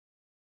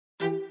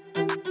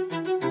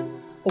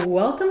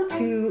Welcome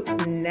to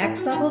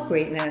Next Level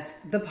Greatness,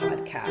 the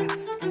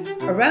podcast.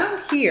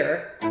 Around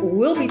here,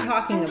 we'll be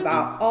talking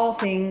about all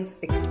things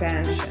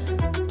expansion,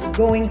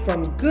 going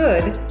from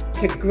good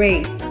to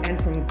great and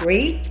from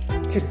great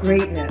to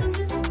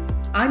greatness.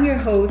 I'm your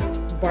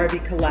host, Barbie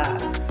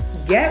Collab.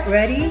 Get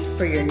ready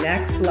for your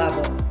next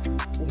level.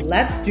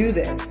 Let's do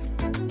this.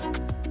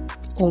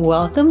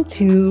 Welcome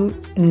to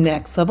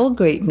Next Level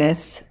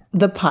Greatness,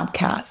 the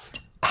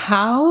podcast.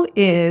 How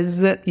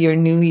is your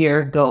new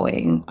year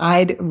going?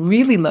 I'd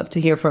really love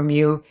to hear from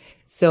you.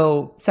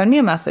 So send me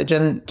a message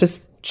and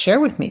just share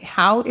with me.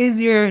 How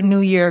is your new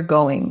year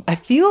going? I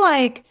feel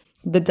like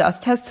the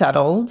dust has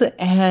settled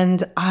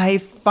and I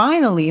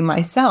finally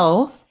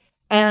myself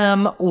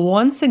am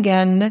once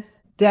again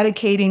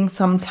dedicating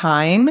some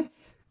time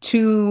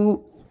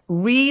to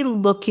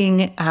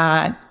re-looking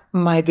at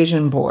my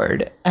vision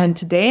board. And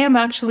today I'm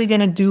actually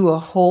going to do a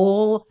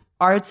whole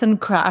arts and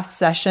crafts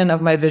session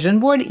of my vision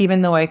board,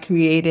 even though I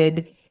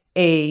created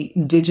a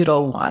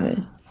digital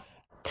one.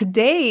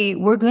 Today,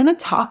 we're going to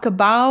talk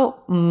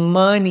about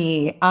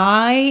money.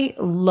 I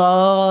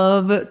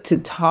love to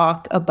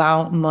talk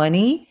about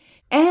money,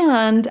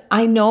 and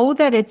I know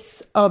that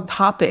it's a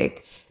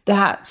topic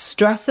that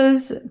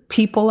stresses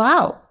people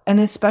out, and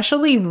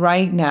especially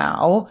right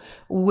now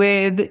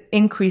with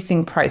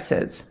increasing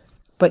prices.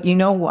 But you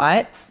know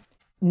what?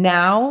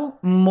 Now,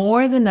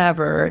 more than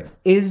ever,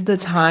 is the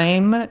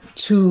time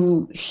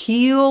to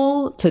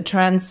heal, to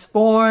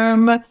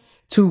transform,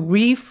 to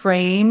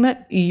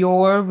reframe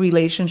your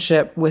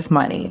relationship with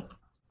money.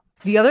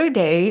 The other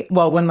day,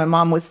 when my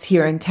mom was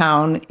here in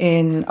town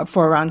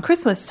for around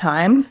Christmas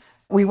time,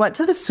 we went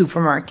to the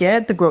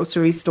supermarket, the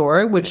grocery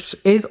store, which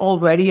is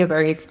already a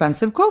very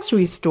expensive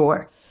grocery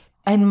store.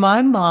 And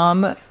my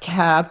mom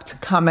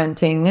kept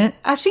commenting,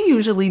 as she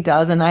usually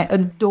does, and I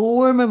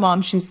adore my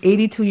mom. She's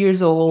 82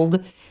 years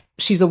old.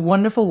 She's a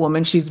wonderful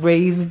woman. She's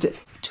raised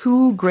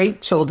two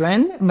great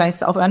children,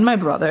 myself and my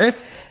brother.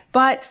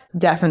 But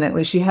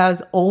definitely, she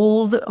has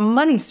old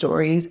money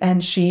stories,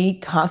 and she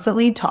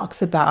constantly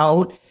talks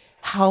about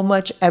how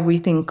much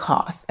everything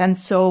costs. And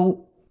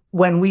so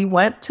when we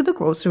went to the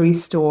grocery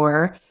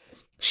store,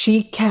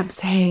 she kept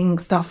saying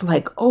stuff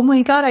like, oh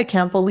my God, I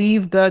can't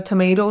believe the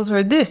tomatoes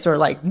are this, or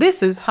like,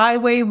 this is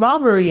highway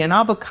robbery, an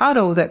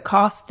avocado that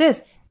costs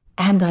this.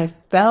 And I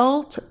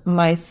felt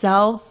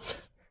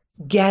myself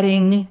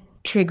getting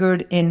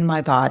triggered in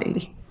my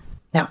body.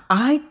 Now,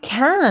 I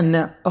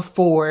can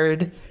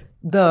afford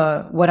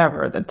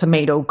the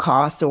tomato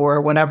cost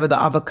or whatever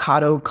the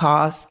avocado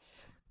costs,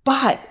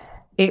 but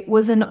it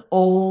was an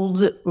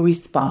old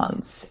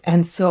response.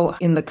 And so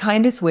in the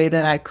kindest way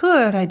that I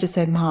could, I just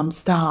said, Mom,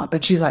 stop.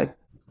 And she's like,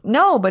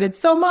 no, but it's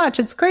so much.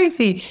 It's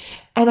crazy.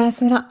 And I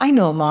said, I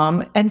know,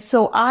 Mom. And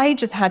so I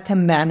just had to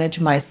manage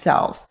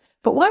myself.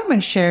 But why am I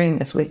sharing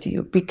this with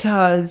you?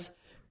 Because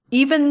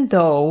even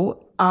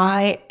though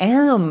I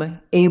am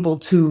able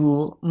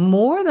to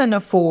more than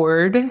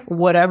afford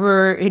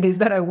whatever it is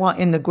that I want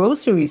in the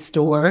grocery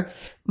store,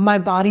 my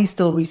body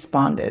still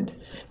responded.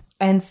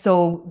 And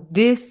so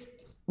this,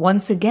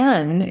 once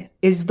again,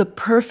 is the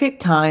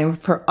perfect time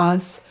for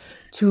us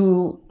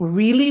to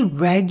really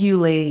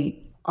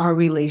regulate our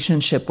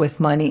relationship with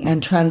money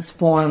and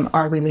transform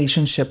our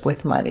relationship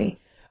with money.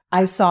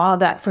 I saw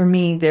that for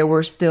me, there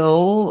were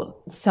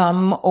still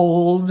some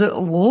old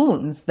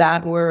wounds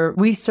that were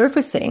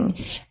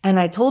resurfacing. And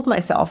I told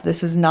myself,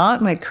 this is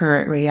not my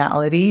current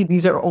reality.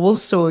 These are old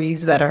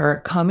stories that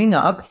are coming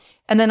up.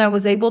 And then I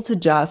was able to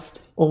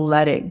just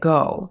let it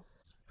go.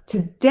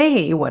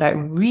 Today, what I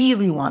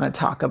really want to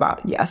talk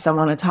about, yes, I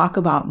want to talk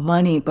about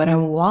money, but I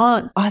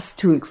want us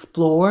to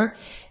explore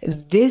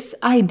this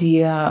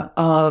idea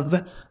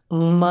of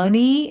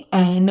money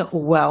and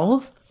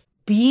wealth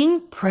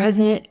being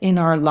present in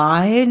our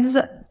lives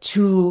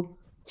to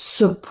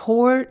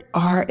support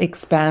our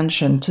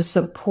expansion, to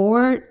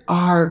support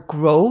our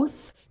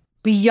growth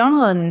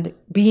beyond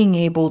being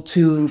able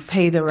to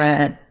pay the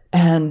rent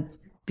and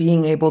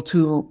being able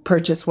to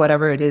purchase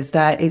whatever it is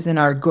that is in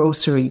our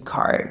grocery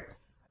cart.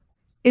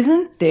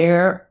 Isn't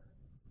there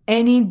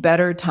any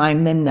better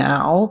time than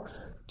now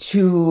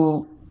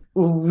to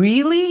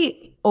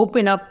really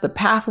open up the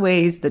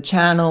pathways, the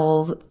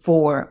channels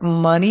for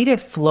money to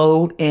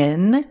flow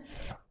in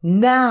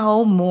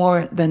now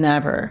more than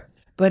ever?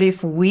 But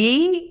if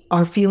we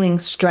are feeling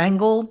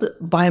strangled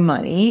by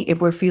money,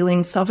 if we're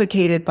feeling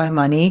suffocated by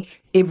money,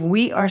 if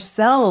we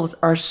ourselves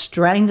are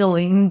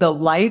strangling the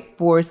life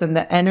force and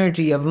the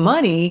energy of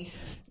money,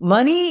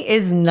 money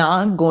is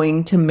not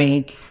going to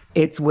make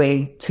its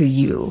way to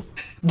you.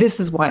 This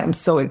is why I'm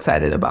so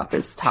excited about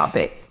this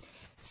topic.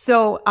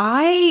 So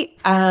I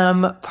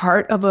am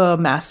part of a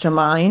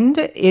mastermind.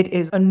 It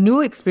is a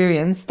new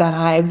experience that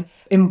I've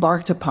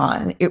embarked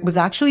upon. It was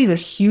actually the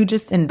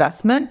hugest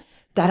investment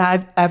that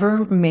I've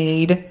ever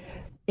made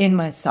in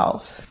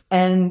myself.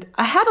 And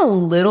I had a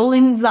little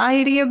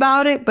anxiety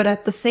about it, but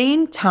at the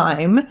same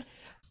time,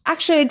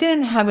 actually, I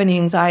didn't have any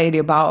anxiety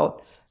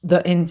about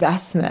the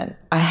investment.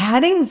 I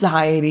had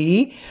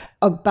anxiety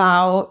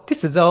about,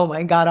 oh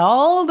my God,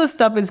 all the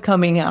stuff is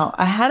coming out.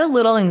 I had a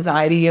little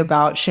anxiety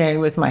about sharing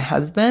with my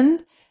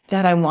husband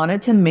that I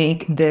wanted to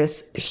make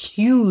this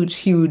huge,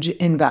 huge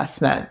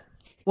investment.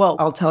 Well,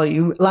 I'll tell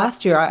you,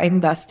 last year I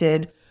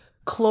invested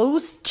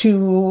close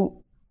to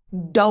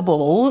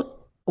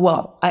double.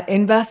 Well, I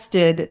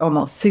invested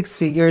almost 6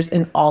 figures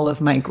in all of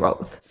my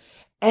growth.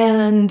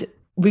 And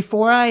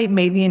before I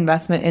made the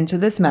investment into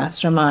this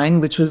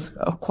mastermind, which was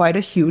quite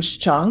a huge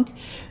chunk,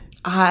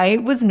 I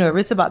was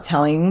nervous about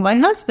telling my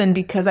husband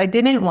because I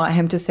didn't want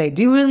him to say,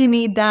 do you really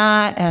need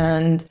that?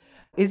 And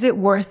is it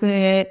worth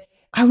it?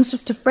 I was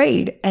just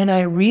afraid. And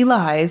I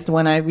realized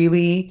when I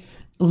really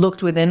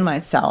looked within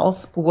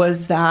myself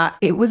was that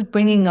it was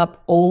bringing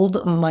up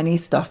old money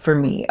stuff for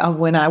me of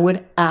when I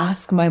would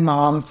ask my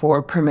mom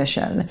for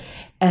permission.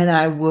 And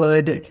I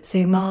would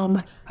say,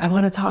 Mom, I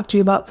want to talk to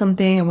you about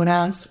something. I want to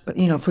ask, for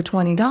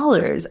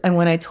 $20. And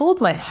when I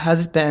told my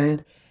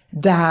husband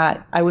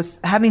that I was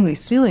having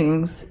these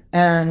feelings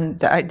and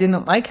that I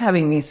didn't like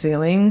having these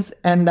feelings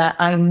and that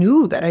I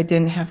knew that I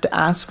didn't have to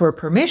ask for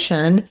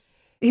permission,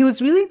 he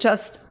was really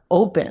just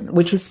open,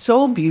 which was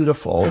so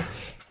beautiful.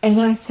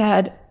 And I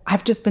said,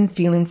 I've just been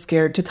feeling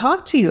scared to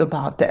talk to you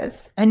about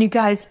this. And you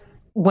guys,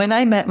 when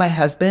I met my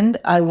husband,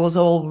 I was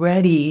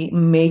already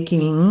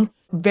making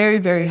very,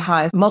 very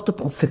high,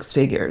 multiple 6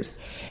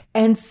 figures.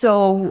 And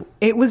so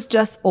it was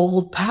just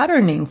old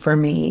patterning for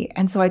me.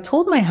 And so I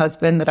told my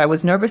husband that I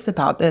was nervous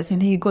about this.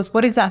 And he goes,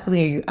 what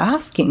exactly are you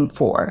asking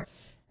for?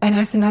 And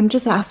I said, I'm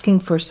just asking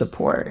for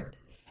support.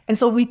 And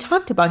so we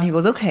talked about it. He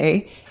goes,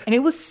 okay. And it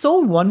was so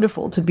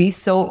wonderful to be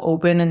so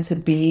open and to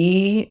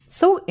be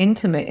so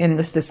intimate in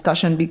this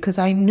discussion because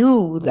I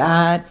knew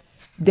that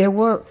there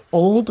were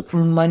old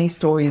money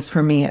stories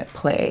for me at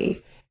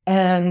play.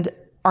 And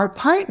our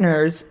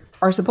partners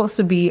are supposed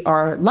to be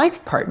our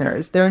life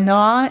partners. They're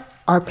not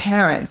our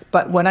parents.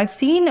 But what I've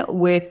seen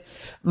with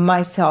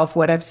myself,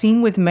 what I've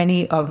seen with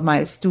many of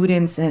my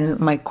students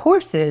in my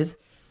courses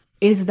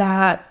is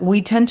that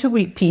we tend to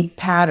repeat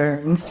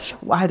patterns,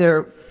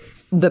 either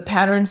the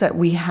patterns that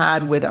we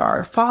had with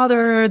our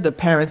father, the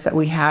parents that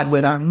we had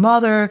with our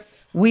mother.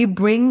 We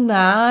bring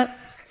that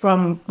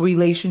from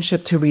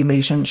relationship to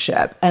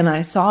relationship. And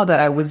I saw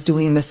that I was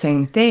doing the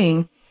same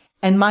thing.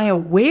 And my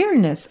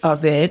awareness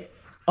of it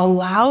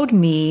allowed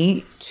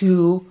me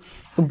to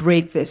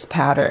break this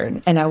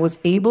pattern. And I was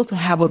able to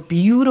have a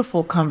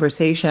beautiful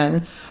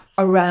conversation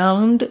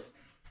around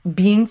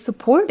being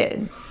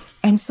supported.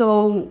 And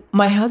so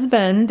my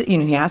husband,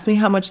 he asked me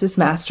how much this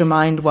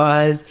mastermind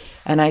was,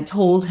 and I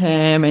told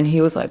him, and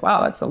he was like,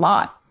 wow, that's a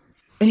lot.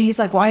 And he's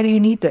like, why do you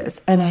need this?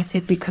 And I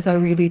said, because I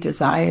really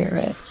desire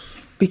it,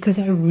 because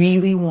I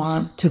really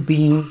want to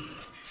be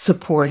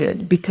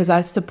supported, because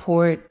I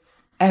support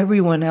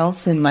everyone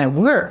else in my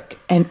work.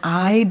 And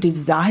I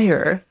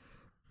desire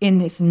in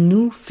this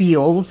new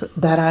field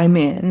that I'm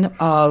in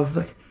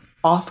of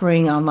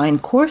offering online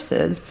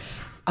courses,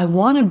 I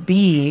want to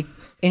be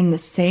in the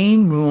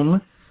same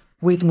room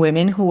with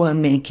women who are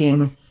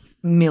making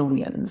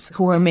millions,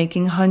 who are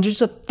making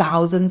hundreds of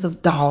thousands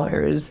of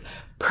dollars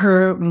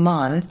per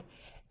month.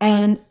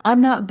 And I'm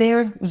not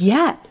there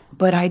yet,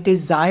 but I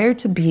desire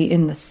to be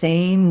in the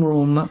same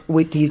room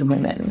with these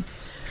women.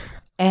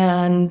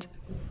 And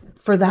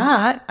for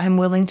that, I'm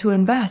willing to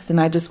invest,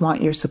 and I just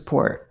want your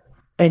support.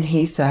 And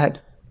he said,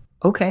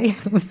 okay,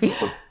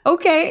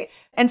 okay.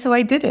 And so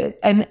I did it.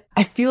 And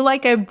I feel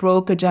like I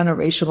broke a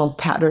generational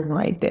pattern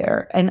right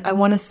there. And I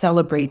want to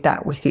celebrate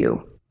that with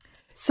you.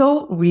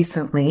 So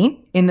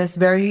recently, in this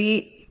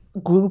very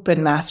group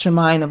and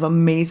mastermind of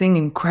amazing,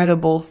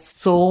 incredible,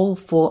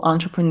 soulful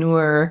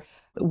entrepreneur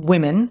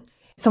women,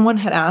 someone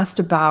had asked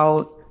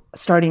about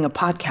starting a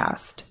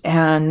podcast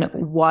and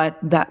what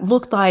that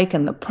looked like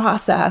and the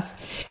process.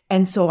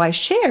 And so I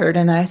shared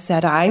and I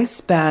said, I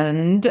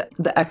spend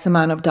the X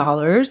amount of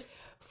dollars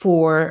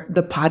for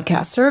the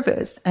podcast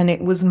service. And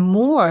it was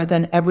more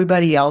than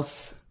everybody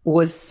else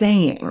was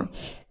saying.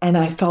 And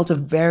I felt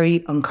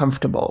very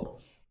uncomfortable.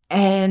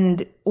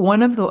 And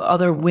one of the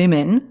other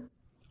women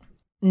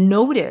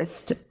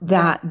noticed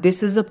that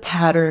this is a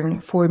pattern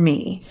for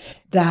me,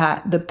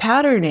 that the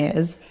pattern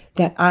is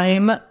that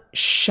I'm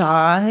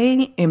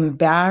shy,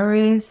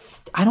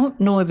 embarrassed. I don't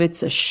know if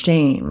it's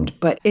ashamed,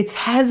 but it's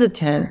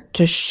hesitant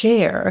to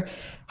share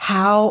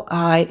how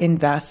I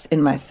invest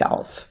in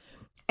myself.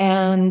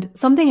 And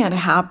something had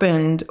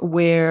happened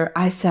where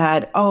I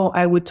said, oh,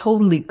 I would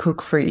totally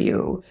cook for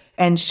you.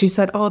 And she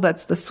said, oh,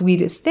 that's the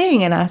sweetest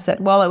thing. And I said,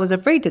 well, I was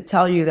afraid to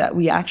tell you that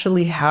we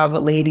actually have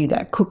a lady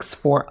that cooks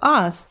for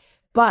us.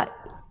 But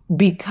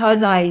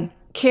because I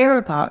care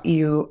about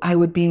you, I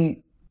would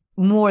be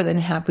more than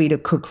happy to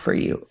cook for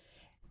you.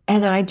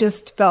 And I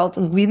just felt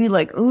really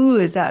like, ooh,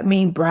 is that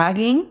me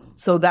bragging?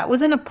 So that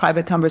was in a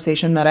private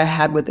conversation that I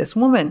had with this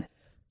woman.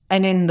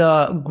 And in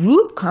the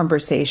group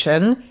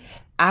conversation,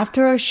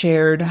 after I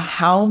shared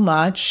how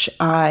much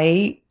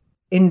I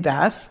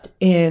invest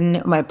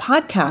in my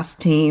podcast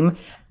team,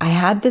 I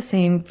had the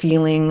same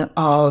feeling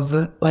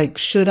of like,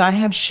 should I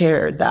have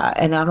shared that?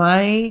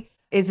 And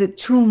is it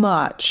too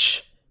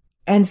much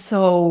And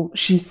so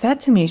she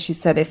said to me, she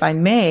said, if I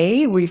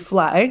may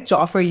reflect,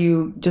 offer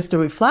you just a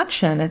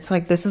reflection, it's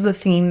like, this is a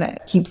theme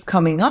that keeps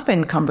coming up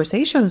in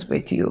conversations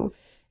with you.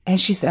 And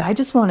she said, I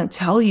just want to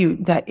tell you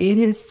that it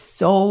is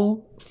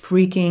so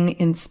freaking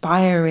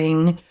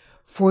inspiring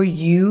for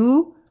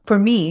you, for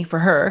me, for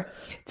her,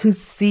 to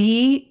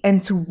see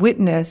and to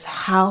witness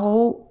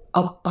how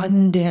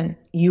abundant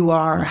you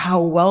are,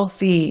 how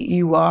wealthy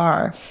you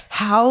are,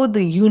 how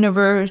the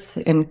universe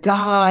and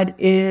God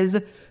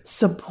is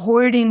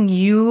supporting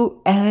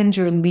you and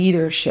your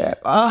leadership.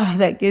 Oh,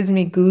 that gives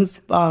me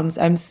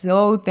goosebumps. I'm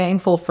so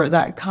thankful for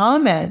that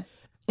comment.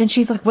 And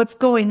she's like, what's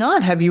going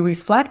on? Have you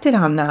reflected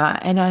on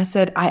that? And I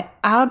said, I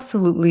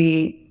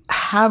absolutely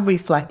have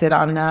reflected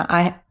on that.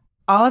 I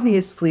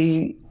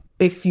obviously,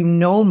 if you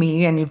know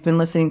me and you've been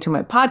listening to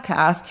my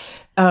podcast,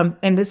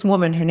 and this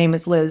woman, her name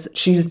is Liz,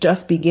 she's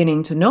just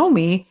beginning to know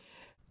me.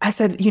 I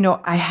said,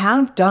 I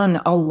have done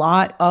a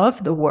lot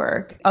of the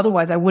work.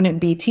 Otherwise, I wouldn't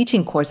be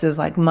teaching courses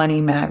like Money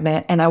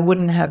Magnet, and I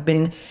wouldn't have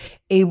been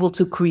able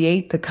to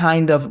create the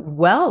kind of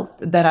wealth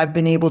that I've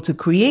been able to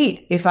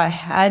create if I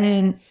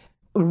hadn't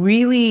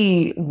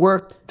really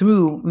worked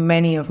through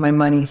many of my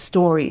money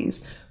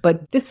stories.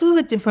 But this was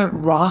a different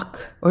rock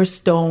or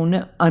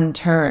stone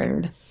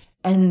unturned.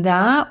 And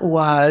that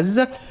was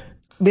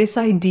this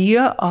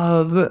idea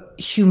of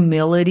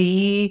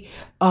humility,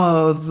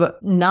 of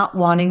not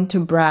wanting to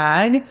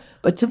brag.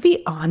 But to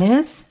be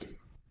honest,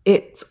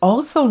 it's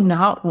also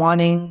not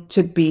wanting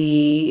to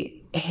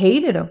be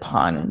hated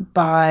upon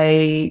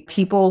by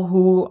people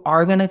who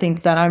are going to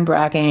think that I'm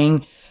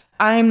bragging.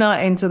 I'm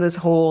not into this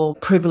whole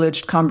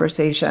privileged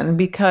conversation,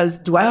 because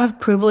do I have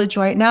privilege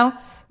right now?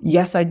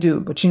 Yes, I do.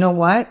 But you know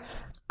what?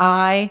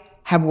 I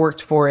have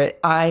worked for it.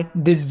 I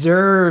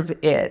deserve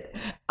it.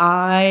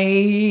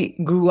 I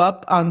grew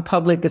up on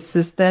public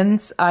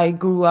assistance. I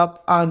grew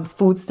up on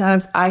food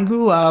stamps. I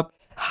grew up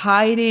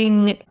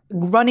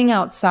running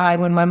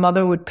outside when my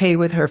mother would pay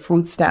with her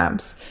food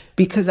stamps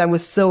because I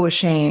was so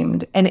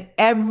ashamed. And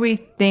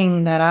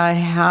everything that I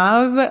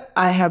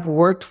have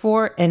worked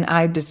for and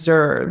I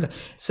deserve.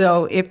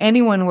 So if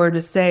anyone were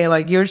to say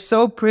like, you're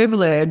so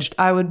privileged,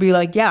 I would be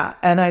like, yeah,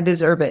 and I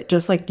deserve it,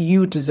 just like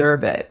you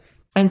deserve it.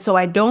 And so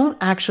I don't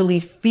actually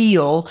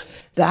feel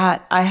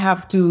that I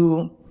have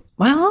to,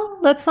 well,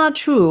 that's not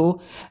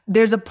true.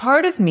 There's a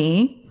part of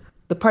me,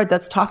 the part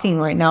that's talking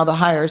right now, the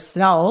higher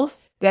self,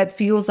 that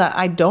feels that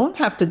I don't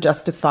have to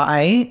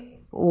justify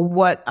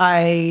what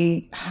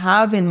I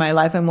have in my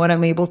life and what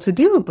I'm able to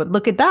do. But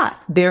look at that.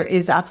 There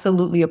is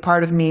absolutely a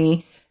part of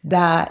me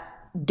that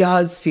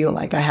does feel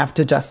like I have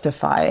to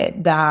justify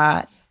it,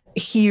 that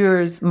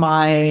hears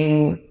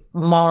my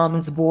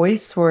mom's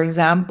voice, for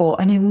example.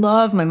 And I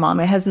love my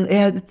mom.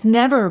 It's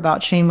never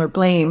about shame or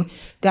blame.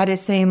 That is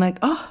saying like,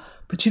 oh,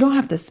 but you don't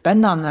have to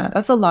spend on that.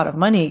 That's a lot of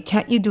money.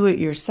 Can't you do it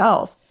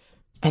yourself?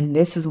 And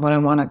this is what I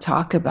want to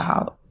talk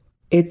about.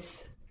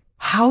 It's,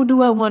 how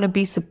do I want to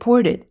be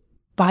supported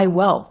by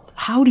wealth?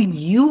 How do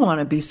you want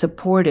to be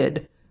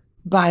supported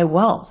by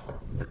wealth?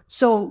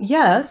 So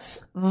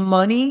yes,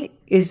 money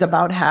is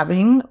about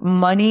having.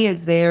 Money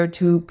is there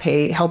to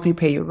help you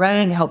pay your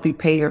rent, help you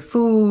pay your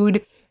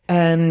food,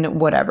 and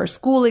whatever,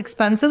 school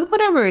expenses,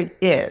 whatever it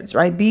is,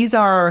 right? These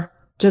are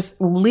just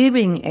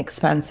living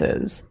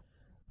expenses.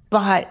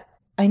 But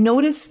I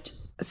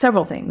noticed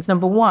several things.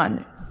 Number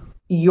one,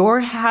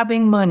 your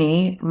having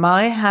money,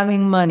 my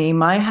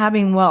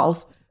having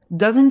wealth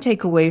doesn't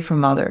take away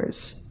from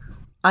others.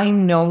 I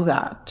know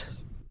that.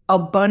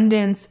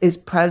 Abundance is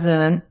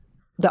present.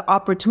 The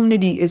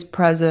opportunity is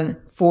present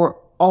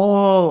for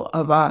all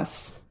of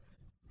us.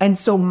 And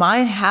so my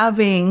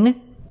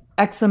having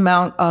X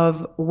amount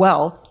of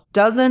wealth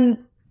doesn't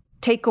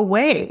take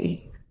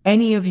away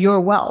any of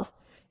your wealth.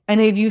 And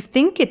if you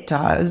think it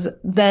does,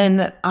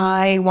 then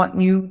I want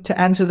you to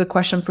answer the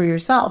question for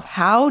yourself.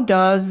 How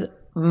does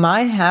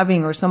my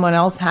having or someone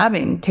else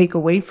having take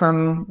away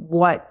from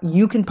what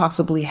you can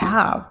possibly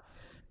have?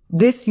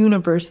 This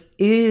universe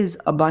is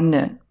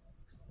abundant.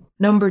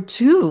 Number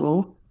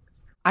two,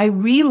 I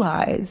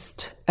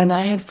realized, and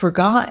I had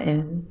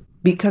forgotten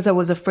because I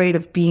was afraid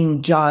of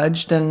being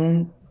judged,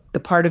 and the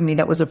part of me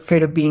that was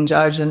afraid of being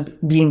judged and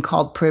being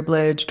called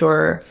privileged,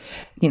 or,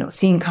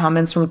 seeing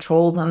comments from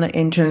trolls on the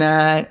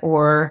internet,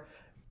 or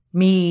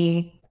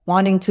me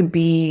wanting to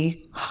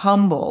be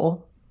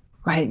humble,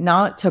 right?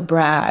 Not to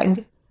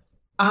brag.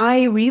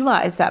 I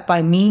realized that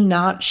by me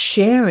not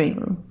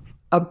sharing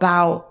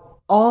about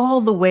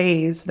all the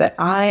ways that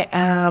I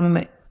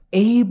am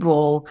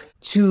able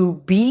to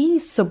be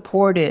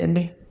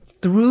supported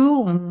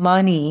through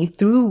money,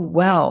 through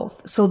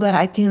wealth, so that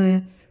I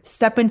can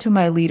step into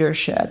my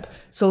leadership,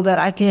 so that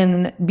I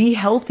can be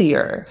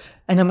healthier.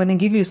 And I'm going to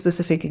give you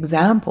specific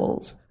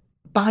examples.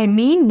 By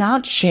me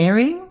not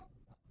sharing,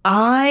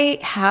 I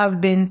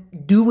have been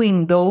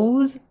doing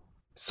those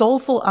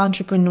soulful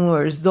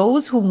entrepreneurs,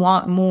 those who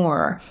want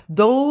more,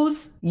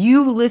 those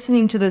you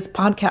listening to this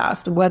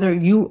podcast, whether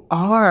you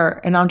are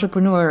an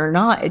entrepreneur or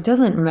not, it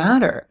doesn't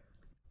matter.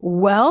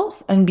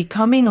 Wealth and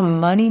becoming a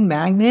money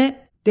magnet,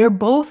 they're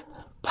both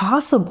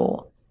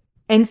possible.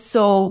 And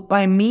so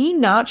by me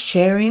not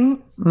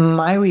sharing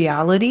my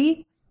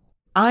reality,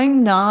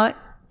 I'm not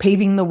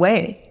paving the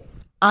way.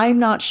 I'm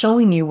not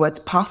showing you what's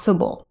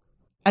possible.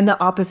 And the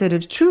opposite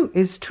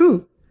is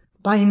true.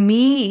 By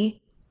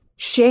me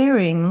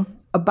sharing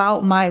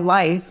about my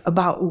life,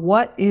 about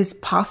what is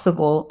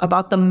possible,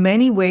 about the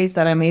many ways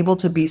that I'm able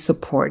to be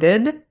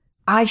supported,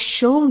 I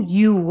show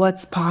you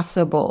what's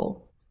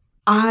possible.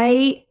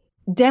 I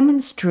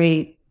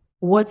demonstrate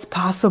what's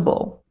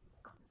possible.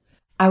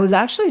 I was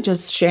actually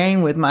just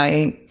sharing with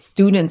my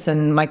students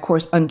in my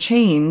course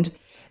Unchained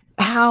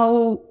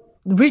how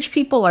rich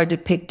people are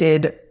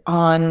depicted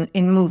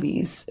in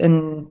movies,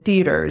 in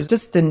theaters,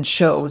 just in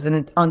shows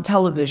and on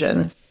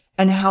television,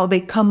 and how they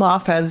come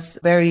off as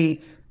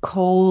very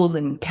cold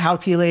and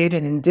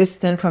calculated and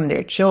distant from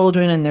their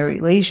children and their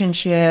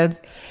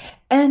relationships.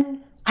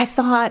 And I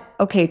thought,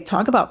 okay,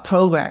 talk about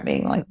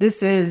programming. Like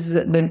this is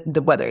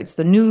the whether it's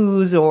the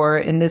news or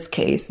in this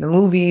case, the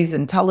movies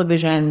and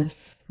television,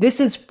 this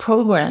is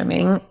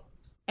programming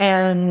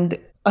and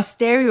a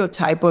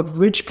stereotype of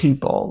rich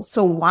people.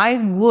 So why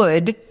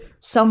would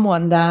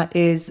someone that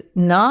is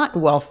not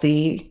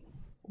wealthy,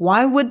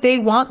 why would they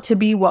want to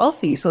be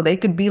wealthy? So they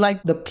could be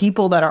like the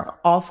people that are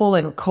awful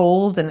and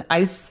cold and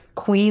ice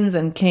queens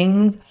and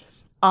kings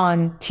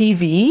on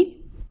TV,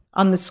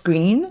 on the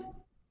screen?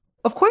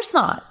 Of course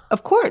not.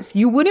 Of course,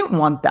 you wouldn't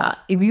want that.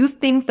 If you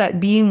think that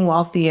being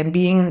wealthy and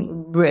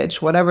being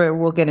rich, whatever,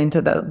 we'll get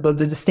into the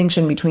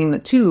distinction between the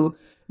two,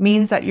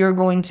 means that you're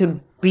going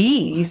to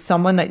be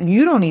someone that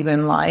you don't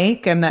even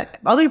like and that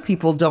other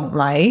people don't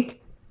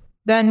like,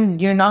 then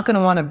you're not going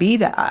to want to be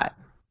that.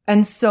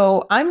 And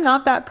so I'm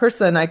not that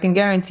person, I can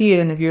guarantee it.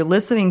 And if you're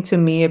listening to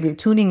me, if you're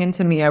tuning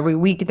into me every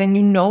week, then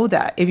you know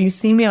that. If you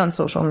see me on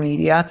social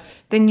media,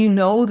 then you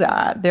know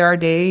that. There are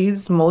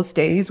days, most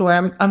days,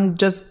 where I'm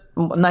just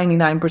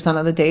 99%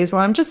 of the days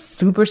where I'm just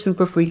super,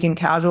 super freaking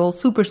casual,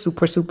 super,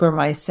 super, super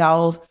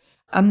myself.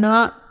 I'm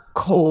not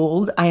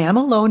cold. I am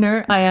a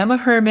loner. I am a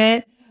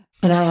hermit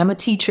and I am a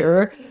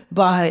teacher,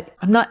 but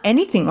I'm not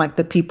anything like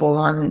the people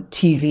on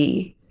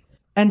TV.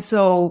 And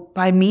so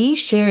by me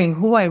sharing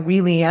who I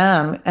really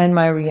am and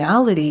my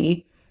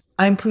reality,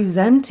 I'm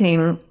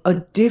presenting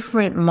a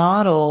different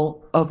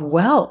model of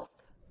wealth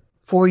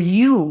for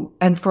you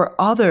and for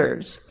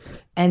others.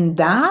 And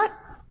that,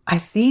 I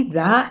see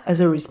that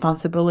as a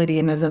responsibility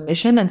and as a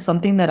mission and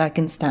something that I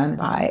can stand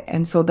by.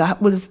 And so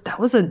that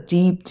was a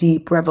deep,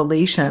 deep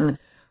revelation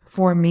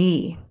for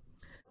me.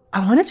 I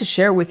wanted to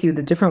share with you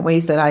the different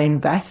ways that I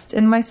invest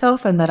in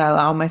myself and that I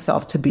allow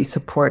myself to be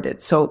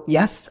supported. So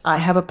yes, I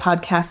have a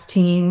podcast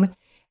team.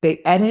 They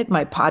edit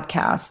my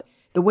podcast.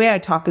 The way I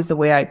talk is the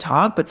way I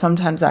talk, but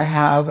sometimes I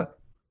have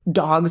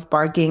dogs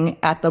barking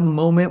at the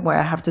moment where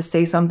I have to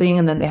say something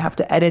and then they have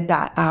to edit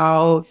that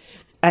out.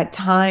 At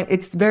times,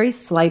 it's very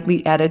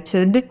slightly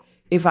edited.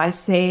 If I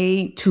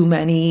say too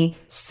many,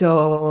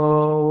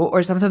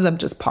 or sometimes I'm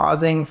just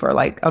pausing for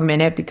like a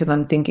minute because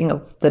I'm thinking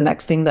of the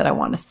next thing that I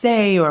want to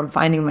say, or I'm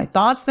finding my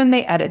thoughts, then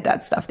they edit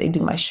that stuff. They do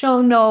my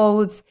show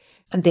notes,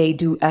 and they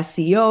do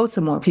SEO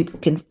so more people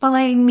can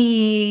find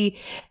me.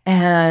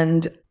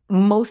 And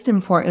most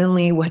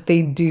importantly, what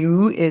they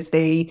do is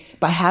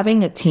by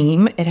having a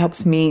team, it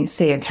helps me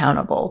stay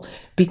accountable.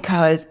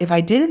 Because if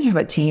I didn't have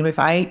a team, if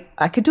I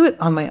could do it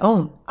on my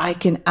own, I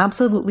can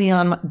absolutely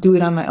do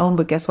it on my own.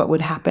 But guess what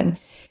would happen?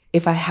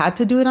 If I had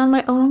to do it on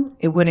my own,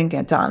 it wouldn't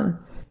get done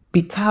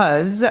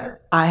because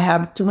I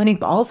have too many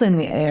balls in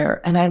the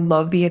air and I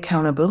love the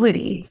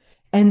accountability.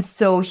 And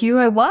so here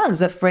I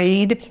was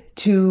afraid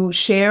to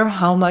share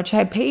how much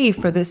I pay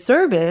for this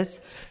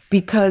service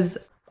because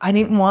I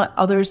didn't want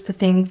others to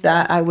think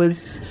that I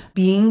was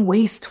being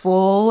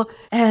wasteful.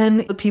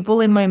 And the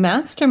people in my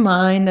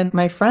mastermind and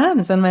my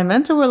friends and my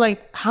mentor were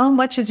like, how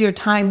much is your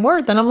time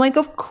worth? And I'm like,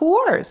 of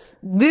course,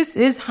 this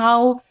is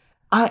how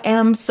I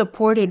am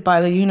supported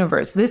by the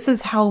universe. This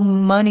is how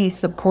money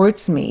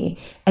supports me.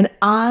 And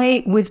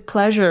I, with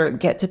pleasure,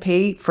 get to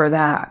pay for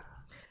that.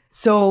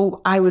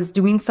 So I was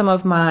doing some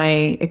of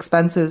my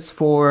expenses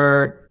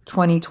for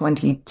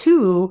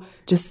 2022,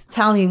 just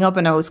tallying up,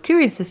 and I was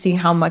curious to see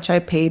how much I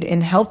paid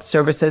in health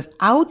services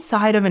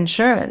outside of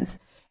insurance.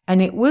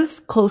 And it was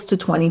close to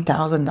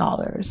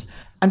 $20,000.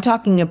 I'm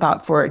talking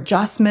about for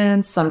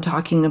adjustments, I'm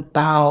talking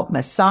about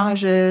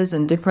massages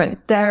and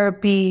different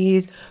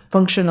therapies,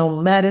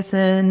 functional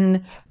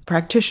medicine,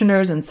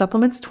 practitioners and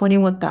supplements,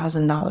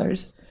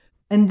 $21,000.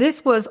 And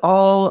this was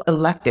all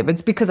elective.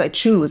 It's because I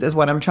choose, is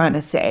what I'm trying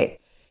to say.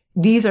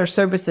 These are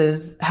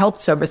services, health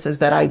services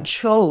that I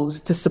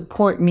chose to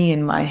support me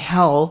in my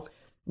health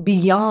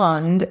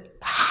beyond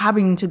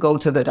having to go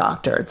to the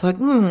doctor. It's like,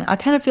 I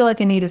kind of feel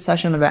like I need a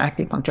session of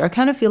acupuncture. I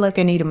kind of feel like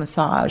I need a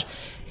massage.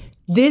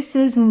 This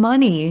is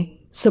money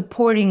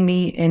supporting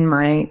me in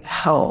my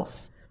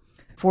health.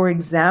 For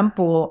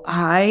example,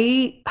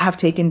 I have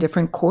taken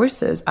different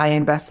courses. I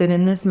invested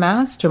in this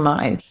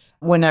mastermind.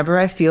 Whenever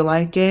I feel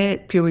like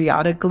it,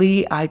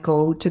 periodically, I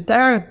go to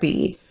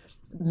therapy.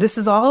 This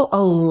is all a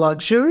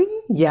luxury.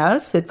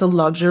 Yes, it's a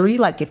luxury.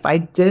 Like if I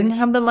didn't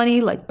have the money,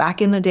 like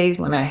back in the days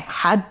when I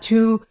had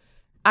to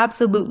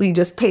absolutely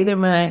just pay their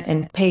rent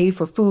and pay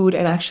for food.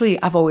 And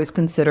actually, I've always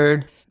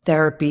considered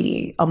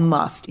therapy a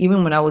must.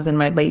 Even when I was in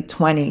my late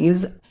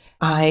 20s,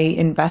 I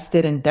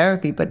invested in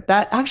therapy, but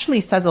that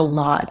actually says a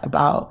lot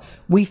about,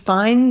 we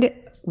find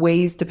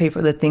ways to pay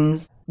for the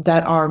things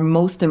that are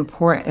most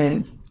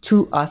important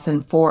to us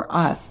and for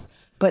us.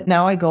 But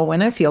now I go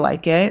when I feel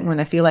like it, when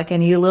I feel like I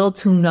need a little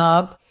tune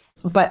up.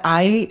 But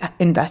I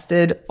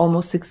invested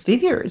almost 6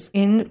 figures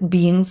in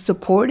being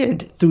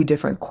supported through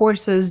different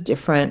courses,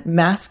 different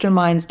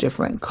masterminds,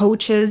 different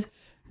coaches,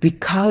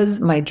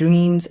 because my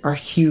dreams are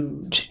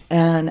huge.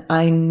 And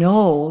I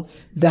know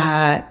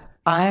that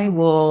I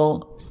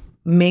will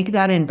make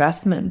that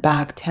investment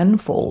back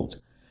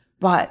tenfold.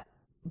 But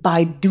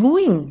by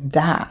doing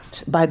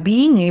that, by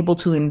being able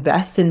to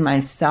invest in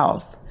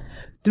myself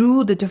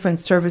through the different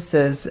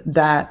services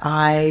that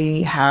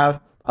I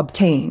have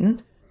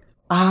obtained,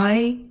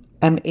 I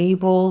am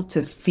able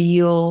to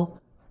feel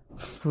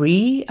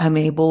free. I'm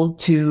able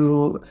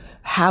to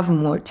have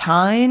more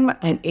time.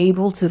 I'm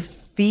able to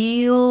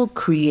feel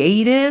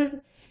creative.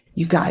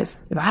 You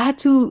guys, if I had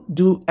to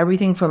do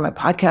everything for my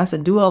podcast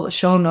and do all the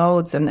show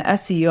notes and the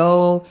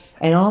SEO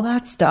and all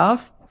that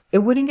stuff, it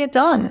wouldn't get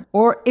done,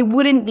 or it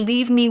wouldn't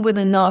leave me with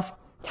enough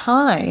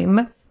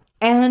time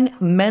and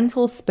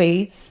mental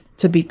space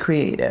to be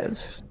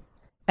creative.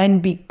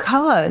 And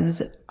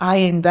because I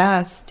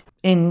invest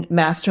in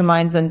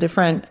masterminds and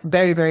different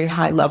very, very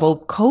high level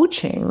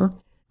coaching,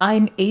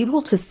 I'm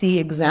able to see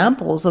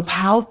examples of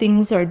how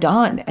things are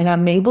done. And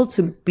I'm able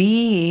to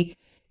be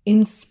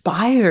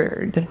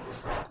inspired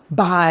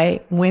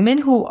by women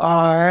who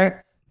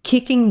are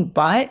kicking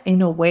butt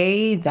in a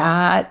way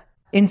that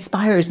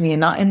inspires me, and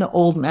not in the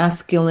old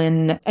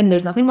masculine, and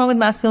there's nothing wrong with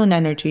masculine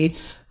energy,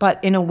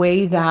 but in a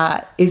way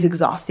that is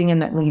exhausting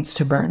and that leads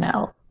to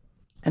burnout.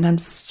 And I'm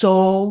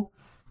so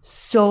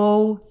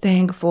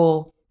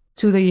thankful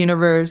to the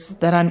universe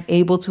that I'm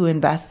able to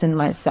invest in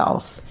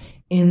myself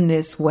in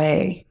this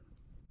way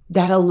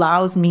that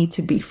allows me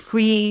to be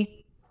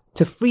free,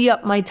 to free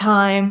up my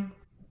time.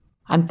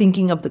 I'm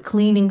thinking of the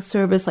cleaning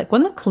service. Like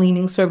when the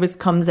cleaning service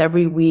comes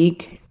every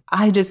week,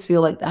 I just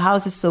feel like the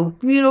house is so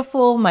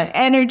beautiful. My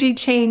energy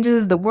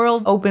changes. The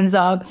world opens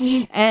up.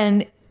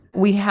 And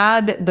we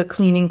had the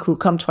cleaning crew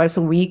come twice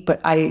a week, but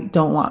I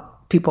don't want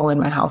people in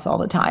my house all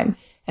the time.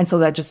 And so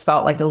that just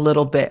felt like a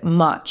little bit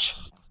much.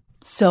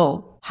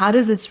 So how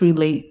does this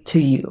relate to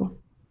you?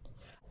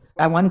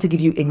 I wanted to give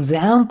you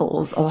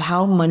examples of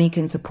how money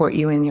can support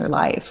you in your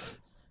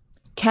life.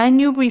 Can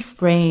you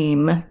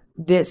reframe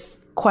this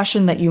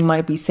question that you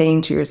might be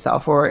saying to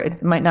yourself? Or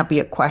it might not be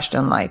a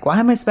question like, why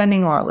am I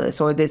spending all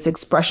this? Or this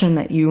expression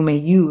that you may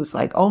use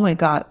like, oh my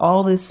God,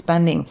 all this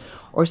spending.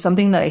 Or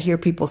something that I hear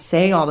people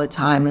say all the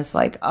time is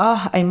like,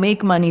 I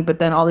make money, but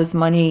then all this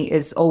money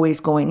is always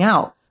going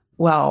out.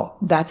 Well,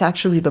 that's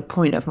actually the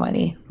point of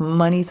money.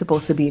 Money's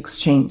supposed to be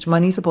exchanged.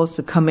 Money's supposed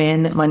to come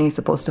in. Money's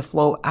supposed to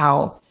flow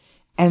out.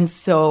 And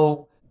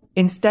so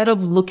instead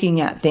of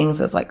looking at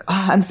things as like,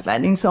 I'm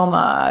spending so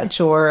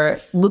much, or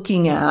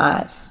looking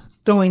at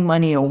throwing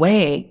money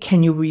away,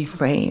 can you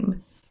reframe?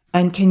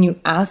 And can you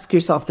ask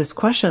yourself this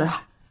question?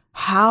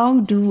 How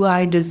do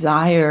I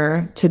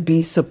desire to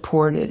be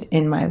supported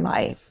in my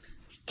life?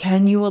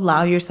 Can you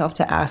allow yourself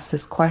to ask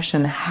this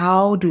question?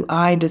 How do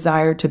I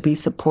desire to be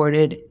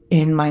supported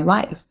in my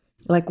life?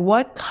 Like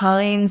what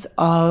kinds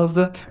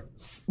of,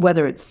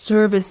 whether it's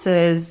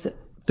services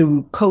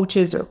through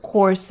coaches or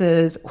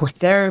courses or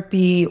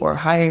therapy or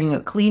hiring a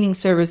cleaning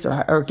service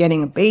or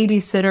getting a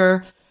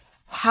babysitter,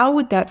 how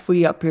would that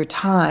free up your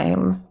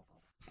time?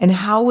 And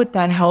how would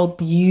that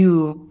help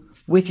you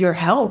with your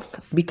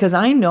health? Because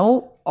I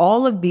know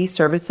all of these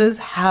services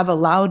have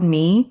allowed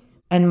me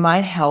and my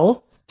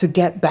health to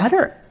get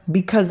better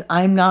because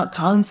I'm not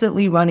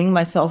constantly running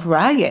myself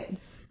ragged.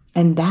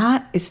 And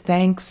that is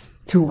thanks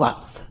to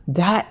wealth.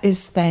 That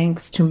is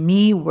thanks to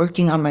me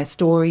working on my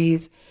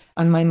stories,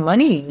 on my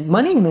money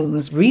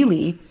moves,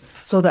 really,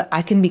 so that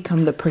I can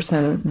become the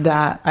person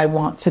that I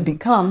want to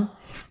become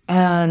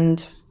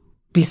and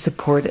be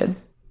supported.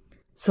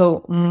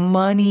 So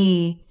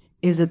money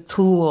is a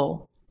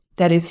tool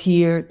that is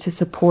here to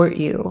support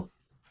you.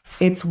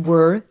 It's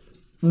worth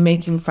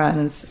making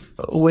friends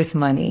with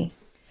money.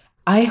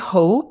 I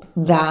hope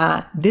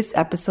that this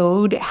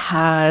episode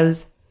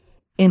has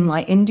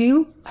enlightened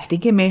you. I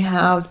think it may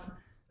have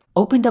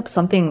opened up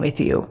something with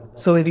you.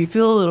 So if you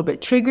feel a little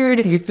bit triggered,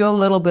 if you feel a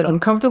little bit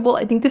uncomfortable,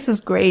 I think this is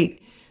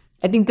great.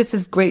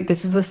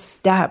 This is a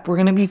step. We're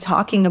going to be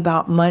talking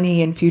about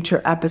money in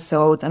future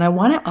episodes. And I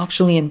want to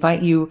actually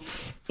invite you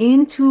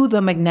into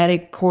the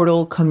Magnetic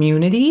Portal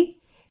community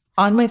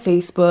on my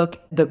Facebook.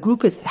 The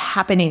group is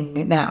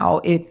happening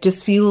now. It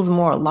just feels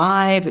more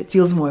alive. It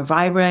feels more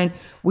vibrant.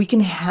 We can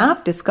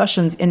have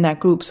discussions in that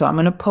group. So I'm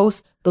going to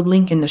post the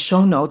link in the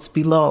show notes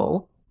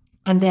below.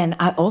 And then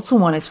I also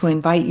wanted to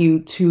invite you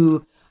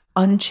to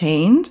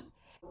Unchained.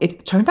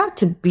 It turned out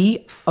to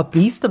be a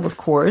beast of a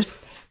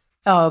course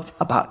of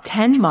about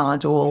 10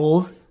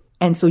 modules.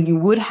 And so you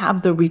would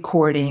have the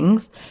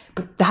recordings,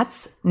 but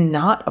that's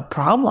not a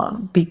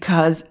problem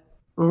because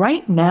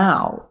right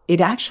now,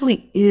 it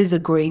actually is a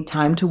great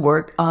time to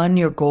work on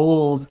your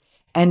goals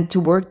and to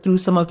work through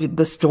some of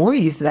the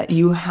stories that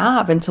you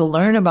have and to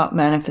learn about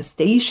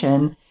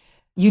manifestation.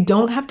 You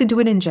don't have to do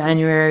it in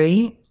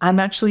January. I'm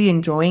actually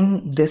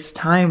enjoying this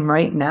time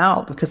right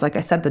now because, like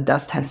I said, the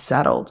dust has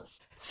settled.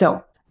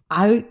 So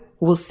I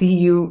will see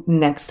you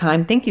next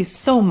time. Thank you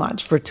so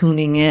much for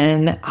tuning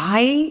in.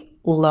 I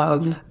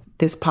love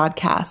this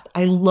podcast.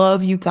 I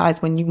love you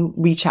guys when you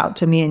reach out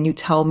to me and you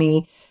tell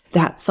me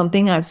that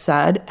something I've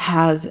said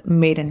has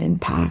made an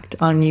impact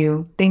on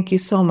you. Thank you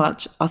so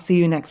much. I'll see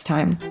you next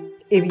time.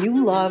 If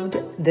you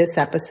loved this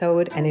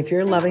episode and if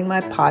you're loving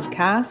my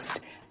podcast,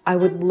 I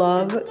would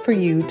love for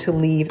you to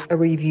leave a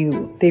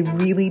review. They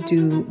really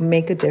do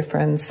make a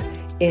difference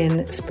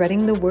in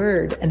spreading the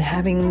word and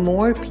having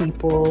more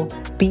people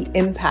be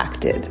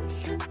impacted.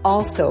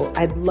 Also,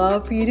 I'd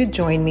love for you to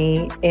join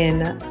me in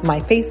my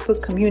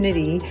Facebook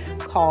community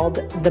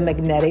called The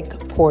Magnetic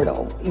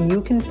Portal.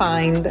 You can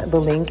find the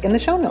link in the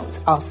show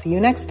notes. I'll see you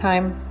next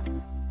time.